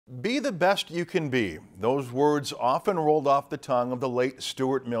Be the best you can be. Those words often rolled off the tongue of the late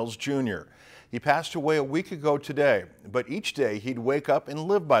Stewart Mills Jr. He passed away a week ago today, but each day he'd wake up and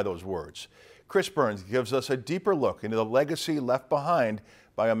live by those words. Chris Burns gives us a deeper look into the legacy left behind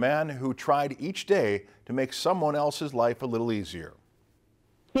by a man who tried each day to make someone else's life a little easier.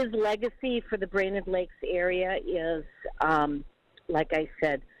 His legacy for the Brainerd Lakes area is, like I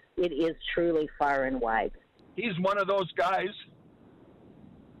said, it is truly far and wide. He's one of those guys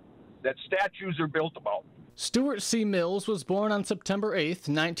that statues are built about. Stewart C. Mills was born on September 8,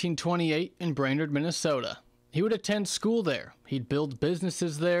 1928 in Brainerd, Minnesota. He would attend school there, he'd build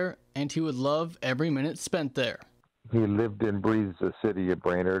businesses there, and he would love every minute spent there. He lived and breathed the city of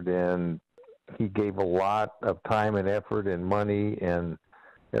Brainerd, and he gave a lot of time and effort and money and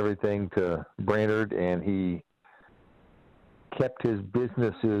everything to Brainerd, and he kept his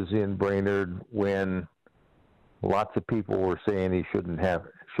businesses in Brainerd when lots of people were saying he shouldn't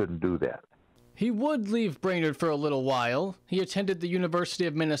do that. He would leave Brainerd for a little while. He attended the University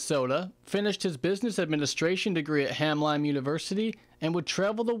of Minnesota, finished his business administration degree at Hamline University, and would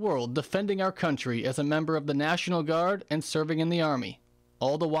travel the world defending our country as a member of the National Guard and serving in the Army,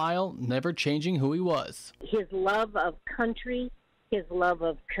 all the while never changing who he was. His love of country, his love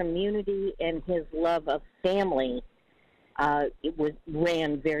of community, and his love of family,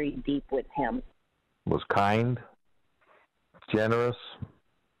 ran very deep with him. Was kind, generous,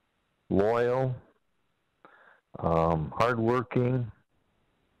 loyal, hardworking,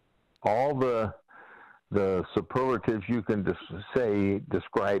 all the superlatives you can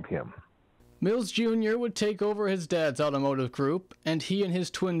describe him. Mills Jr. would take over his dad's automotive group, and he and his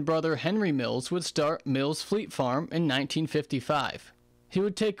twin brother Henry Mills would start Mills Fleet Farm in 1955. He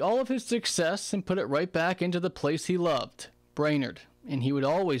would take all of his success and put it right back into the place he loved, Brainerd, and he would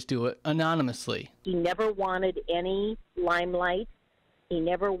always do it anonymously. He never wanted any limelight. He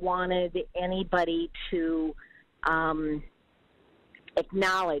never wanted anybody to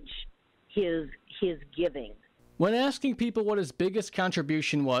acknowledge his giving. When asking people what his biggest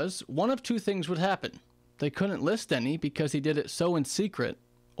contribution was, one of two things would happen. They couldn't list any because he did it so in secret,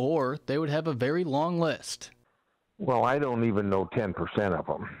 or they would have a very long list. Well, I don't even know 10% of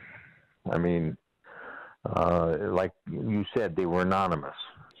them. I mean, like you said, they were anonymous.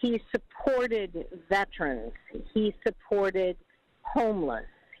 He supported veterans. He supported homeless.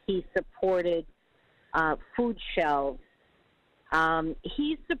 He supported food shelves.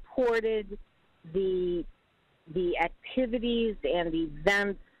 He supported the activities and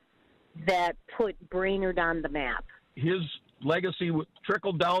events that put Brainerd on the map. His legacy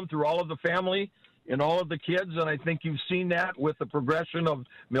trickled down through all of the family and all of the kids, and I think you've seen that with the progression of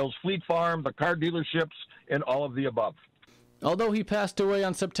Mills Fleet Farm, the car dealerships, and all of the above. Although he passed away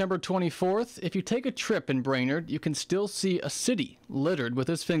on September 24th, if you take a trip in Brainerd, you can still see a city littered with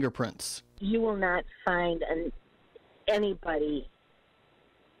his fingerprints. You will not find anybody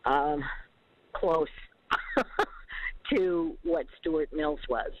close to what Stewart Mills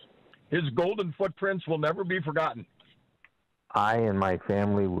was. His golden footprints will never be forgotten. I and my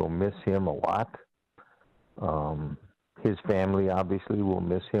family will miss him a lot. His family obviously will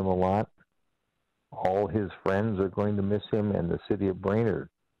miss him a lot. All his friends are going to miss him, and the city of Brainerd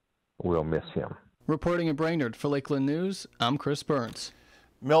will miss him. Reporting in Brainerd for Lakeland News, I'm Chris Burns.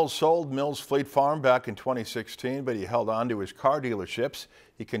 Mills sold Mills Fleet Farm back in 2016, but he held on to his car dealerships.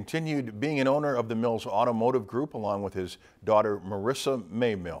 He continued being an owner of the Mills Automotive Group along with his daughter Marissa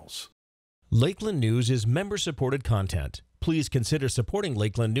May Mills. Lakeland News is member-supported content. Please consider supporting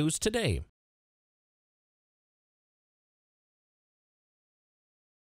Lakeland News today.